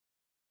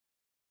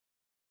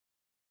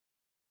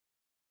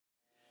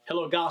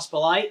Hello,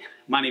 Gospelite.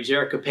 My name is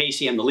Pastor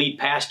Capaci. I'm the lead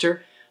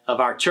pastor of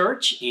our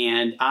church,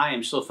 and I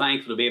am so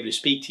thankful to be able to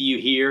speak to you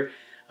here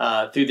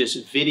through this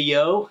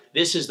video.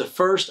 This is the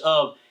first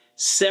of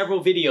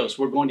several videos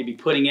we're going to be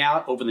putting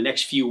out over the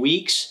next few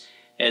weeks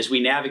as we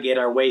navigate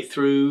our way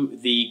through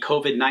the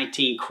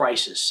COVID-19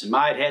 crisis. And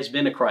it has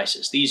been a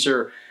crisis. These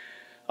are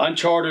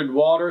uncharted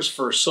waters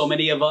for so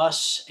many of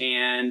us,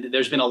 and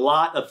there's been a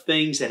lot of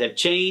things that have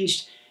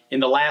changed in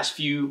the last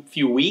few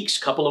weeks,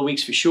 couple of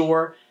weeks for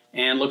sure,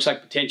 and looks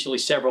like potentially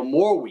several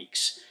more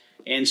weeks.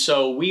 And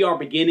so we are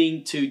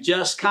beginning to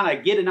just kind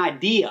of get an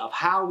idea of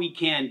how we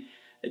can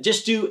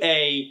just do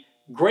a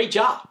great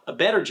job, a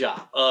better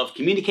job of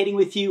communicating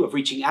with you, of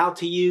reaching out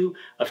to you,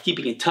 of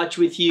keeping in touch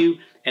with you.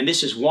 And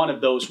this is one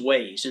of those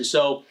ways. And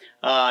so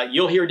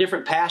you'll hear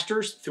different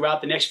pastors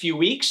throughout the next few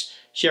weeks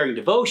sharing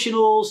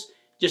devotionals,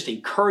 just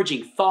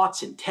encouraging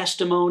thoughts and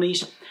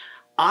testimonies.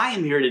 I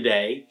am here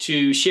today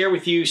to share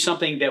with you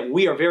something that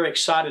we are very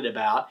excited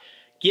about,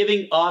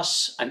 giving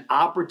us an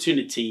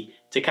opportunity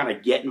to kind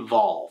of get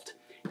involved.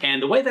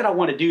 And the way that I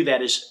want to do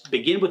that is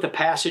begin with a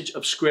passage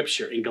of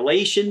Scripture in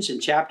Galatians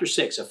in chapter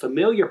 6, a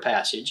familiar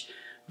passage,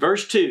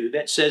 verse 2,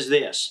 that says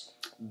this: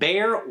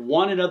 "Bear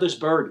one another's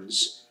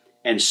burdens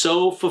and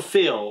so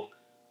fulfill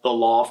the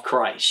law of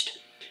Christ."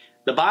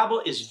 The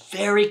Bible is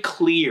very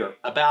clear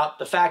about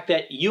the fact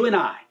that you and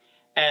I,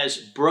 as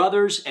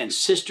brothers and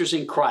sisters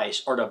in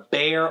Christ, are to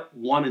bear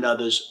one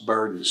another's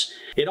burdens.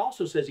 It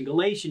also says in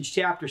Galatians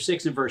chapter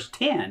 6 and verse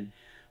 10,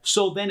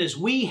 "So then as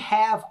we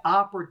have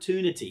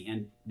opportunity,"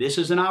 and this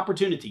is an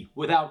opportunity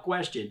without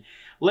question,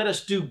 "let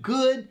us do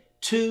good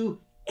to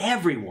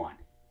everyone,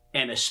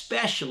 and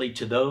especially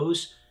to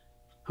those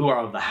who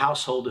are of the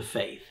household of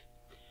faith."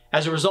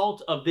 As a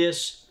result of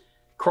this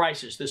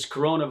crisis, this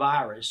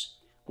coronavirus,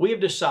 we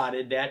have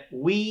decided that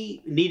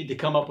we needed to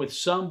come up with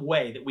some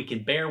way that we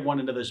can bear one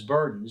another's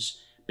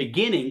burdens,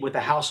 beginning with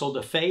the household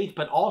of faith,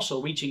 but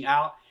also reaching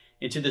out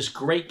into this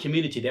great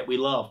community that we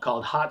love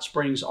called Hot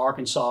Springs,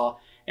 Arkansas,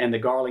 and the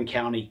Garland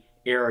County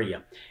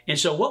area. And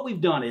so what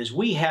we've done is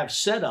we have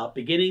set up,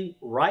 beginning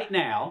right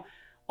now,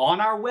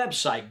 on our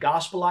website,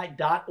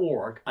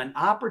 gospelite.org, an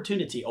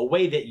opportunity, a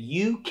way that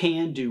you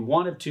can do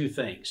one of two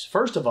things.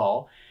 First of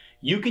all,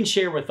 you can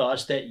share with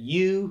us that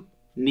you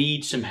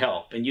need some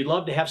help, and you'd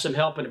love to have some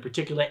help in a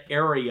particular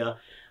area.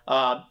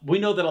 We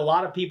know that a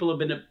lot of people have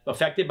been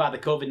affected by the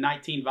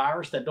COVID-19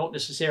 virus that don't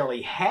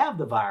necessarily have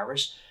the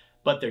virus,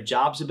 but their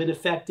jobs have been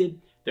affected,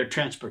 their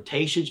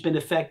transportation's been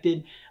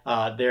affected,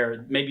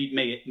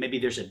 maybe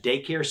there's a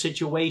daycare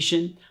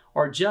situation,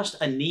 or just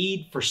a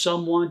need for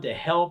someone to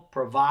help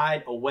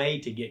provide a way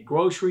to get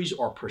groceries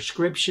or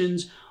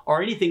prescriptions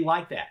or anything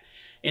like that.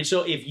 And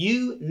so if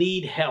you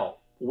need help,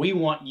 we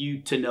want you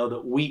to know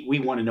that we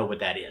want to know what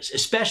that is,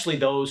 especially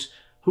those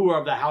who are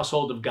of the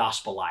household of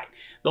Gospelite,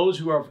 those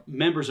who are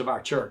members of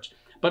our church,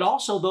 but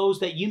also those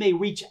that you may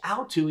reach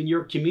out to in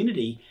your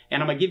community.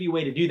 And I'm going to give you a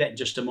way to do that in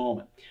just a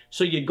moment.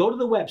 So you'd go to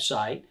the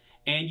website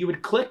and you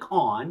would click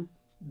on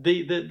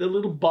the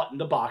little button,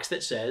 the box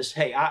that says,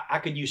 "Hey, I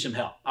could use some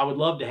help. I would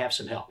love to have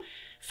some help."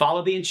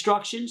 Follow the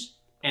instructions,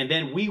 and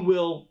then we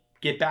will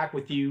get back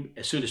with you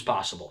as soon as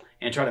possible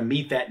and try to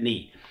meet that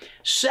need.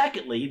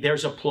 Secondly,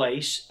 there's a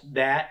place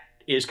that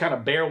is kind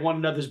of bear one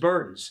another's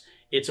burdens.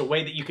 It's a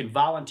way that you can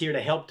volunteer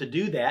to help to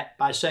do that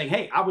by saying,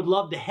 "Hey, I would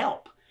love to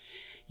help."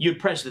 You'd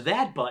press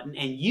that button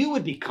and you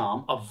would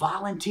become a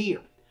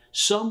volunteer.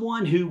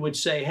 Someone who would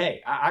say,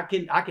 "Hey, I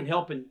can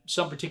help in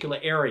some particular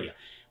area."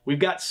 We've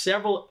got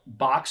several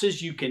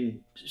boxes you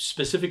can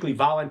specifically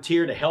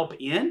volunteer to help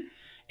in.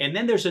 And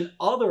then there's an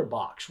other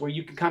box where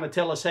you can kind of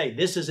tell us, "Hey,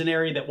 this is an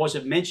area that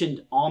wasn't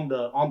mentioned on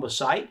the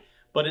site,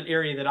 but an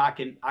area that I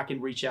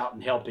can reach out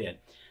and help in."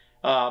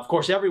 Of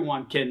course,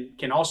 everyone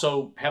can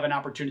also have an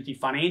opportunity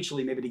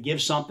financially maybe to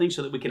give something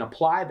so that we can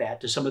apply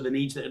that to some of the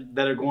needs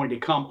that are going to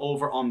come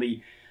over on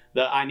the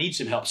I need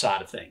some help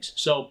side of things.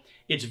 So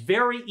it's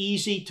very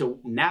easy to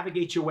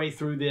navigate your way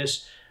through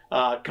this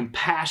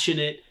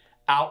compassionate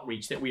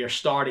outreach that we are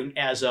starting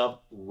as of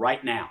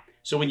right now.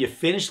 So when you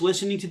finish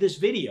listening to this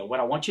video, what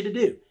I want you to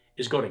do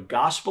is go to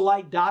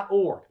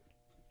gospelite.org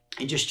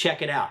and just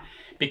check it out.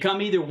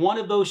 Become either one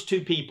of those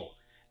two people.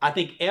 I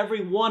think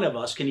every one of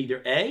us can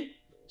either A,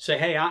 say,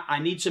 "Hey, I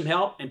need some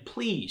help," and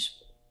please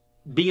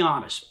be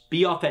honest,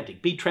 be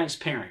authentic, be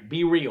transparent,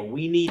 be real.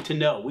 We need to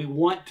know. We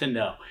want to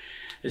know.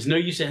 There's no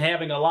use in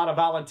having a lot of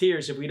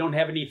volunteers if we don't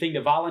have anything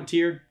to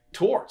volunteer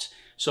towards.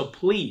 So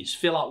please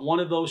fill out one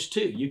of those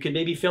two. You can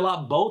maybe fill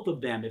out both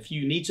of them if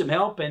you need some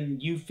help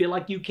and you feel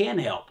like you can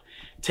help.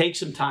 Take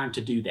some time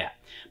to do that.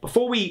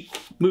 Before we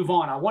move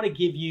on, I want to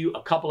give you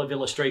a couple of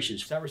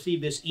illustrations. I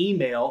received this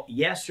email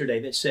yesterday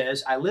that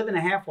says, "I live in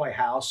a halfway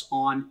house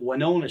on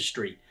Winona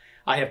Street.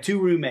 I have 2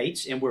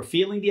 roommates and we're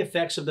feeling the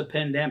effects of the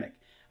pandemic.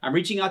 I'm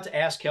reaching out to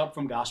ask help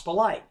from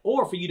Gospelite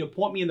or for you to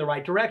point me in the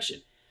right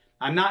direction.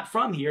 I'm not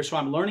from here, so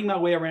I'm learning my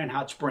way around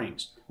Hot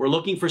Springs. We're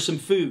looking for some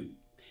food.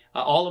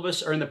 All of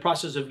us are in the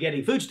process of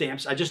getting food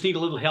stamps. I just need a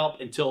little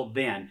help until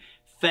then.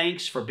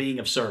 Thanks for being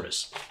of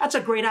service." That's a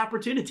great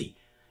opportunity.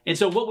 And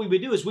so what we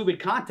would do is we would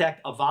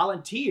contact a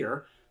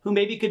volunteer who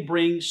maybe could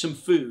bring some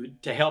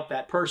food to help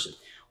that person.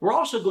 We're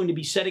also going to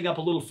be setting up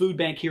a little food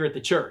bank here at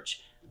the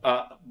church.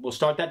 We'll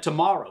start that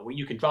tomorrow, where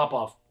you can drop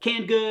off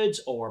canned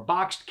goods or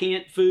boxed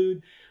canned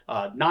food,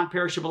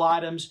 non-perishable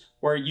items,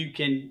 where you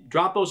can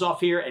drop those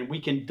off here and we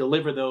can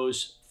deliver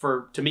those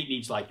to meet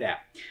needs like that.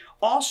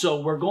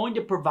 Also, we're going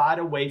to provide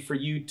a way for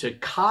you to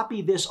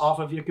copy this off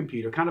of your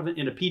computer, kind of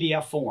in a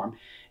PDF form.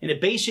 And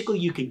basically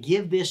you can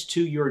give this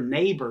to your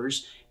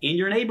neighbors in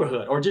your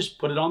neighborhood, or just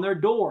put it on their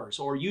doors,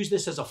 or use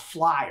this as a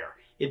flyer.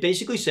 It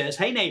basically says,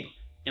 hey neighbor,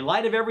 in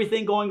light of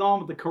everything going on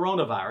with the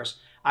coronavirus,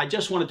 I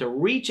just wanted to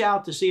reach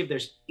out to see if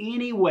there's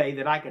any way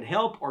that I could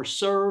help or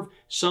serve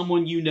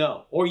someone you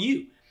know, or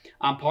you.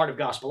 I'm part of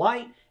Gospel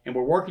Light, and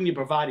we're working to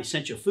provide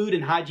essential food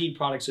and hygiene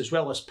products, as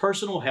well as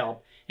personal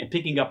help in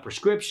picking up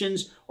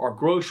prescriptions or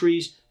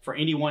groceries for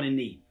anyone in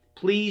need.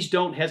 Please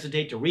don't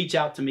hesitate to reach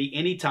out to me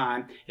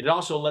anytime. It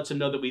also lets them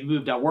know that we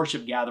moved our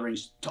worship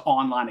gatherings to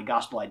online at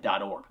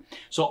gospellight.org.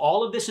 So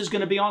all of this is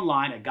going to be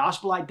online at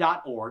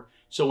gospellight.org.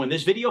 So when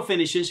this video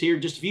finishes here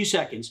in just a few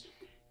seconds,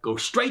 go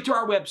straight to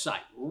our website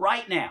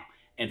right now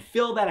and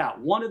fill that out.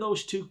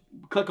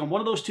 Click on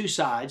one of those two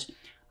sides.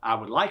 I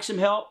would like some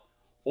help,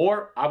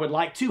 or I would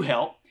like to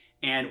help,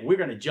 and we're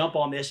going to jump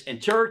on this.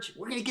 And church,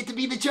 we're going to get to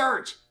be the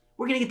church.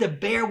 We're going to get to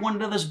bear one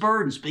another's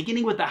burdens,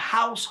 beginning with the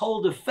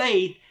household of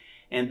faith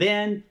and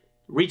then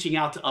reaching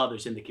out to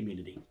others in the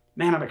community.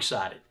 Man, I'm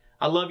excited.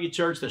 I love you,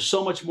 church. There's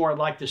so much more I'd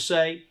like to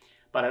say,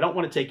 but I don't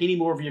want to take any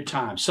more of your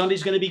time.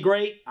 Sunday's going to be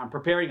great. I'm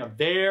preparing a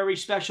very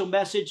special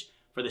message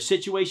for the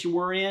situation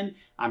we're in.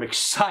 I'm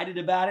excited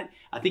about it.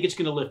 I think it's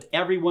going to lift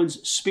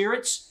everyone's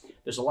spirits.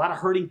 There's a lot of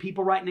hurting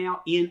people right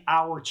now in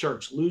our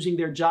church, losing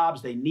their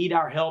jobs. They need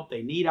our help.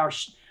 They need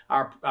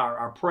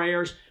our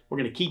prayers. We're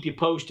going to keep you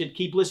posted.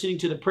 Keep listening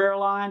to the prayer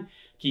line.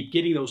 Keep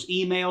getting those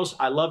emails.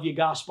 I love you,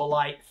 Gospel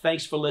Light.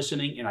 Thanks for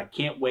listening, and I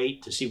can't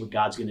wait to see what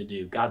God's going to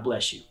do. God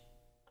bless you.